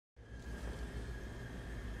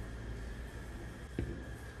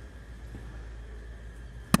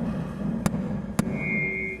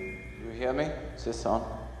hear me? Is this on?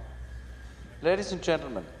 Ladies and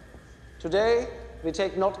gentlemen, today we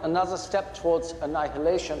take not another step towards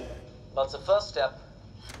annihilation, but the first step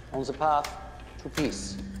on the path to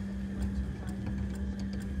peace.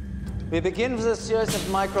 We begin with a series of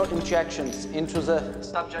micro-injections into the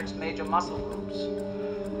subject's major muscle groups.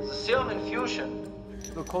 The serum infusion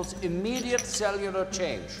will cause immediate cellular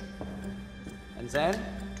change. And then,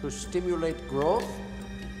 to stimulate growth,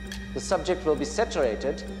 the subject will be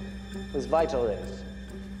saturated with vital rays.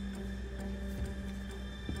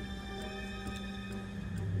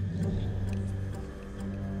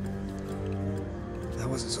 That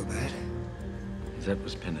wasn't so bad. That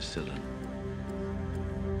was penicillin.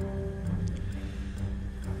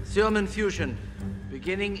 Serum infusion,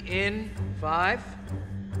 beginning in 5,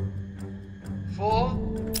 4,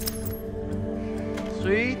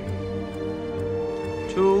 3,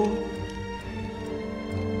 2,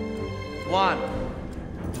 1.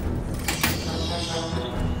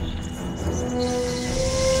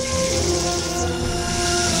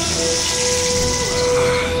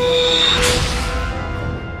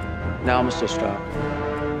 Now, Mr. Stark.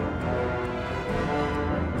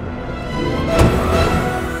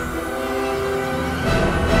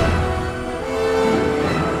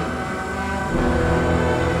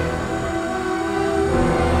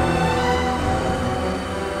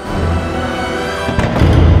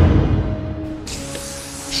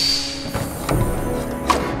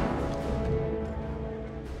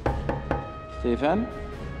 Stephen,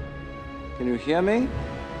 can you hear me?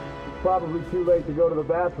 It's probably too late to go to the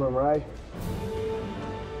bathroom, right?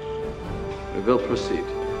 We will proceed.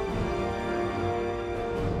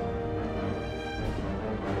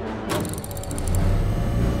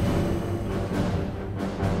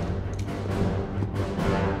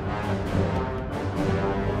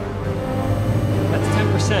 That's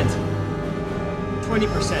 10%,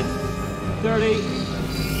 20%, 30%.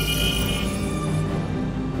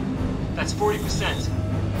 That's 40%.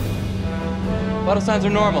 Vital signs are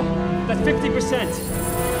normal. That's 50%.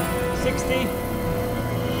 60.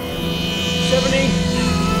 70.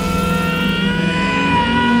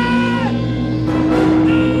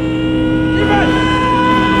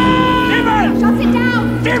 Demon! Shut it down!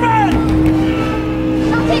 Demon!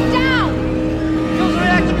 Shut it down! Kills the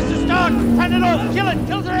reactor, Mr. Stark! Turn it off! Kill it!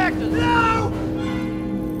 Kills the reactor! No!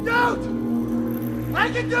 Don't! I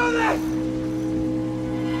can do this!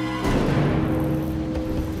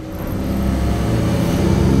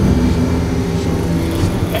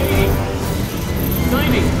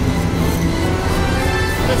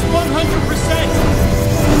 That's 100%!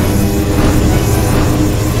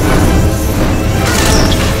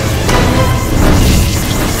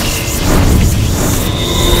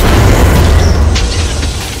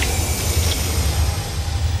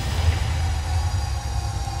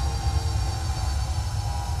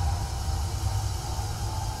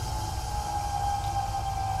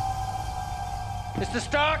 Mr.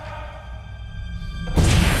 Stark!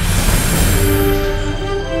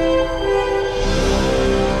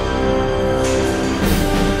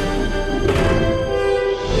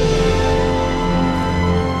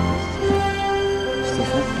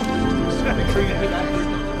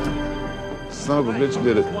 Son of a bitch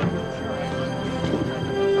did it.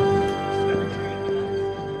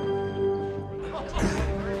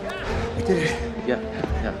 We did it. Yeah.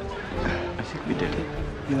 I think we did it.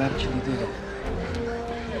 You actually did it.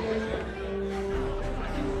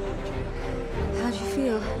 How'd you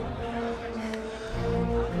feel?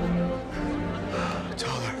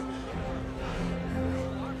 Taller.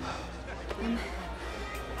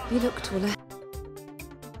 You look taller.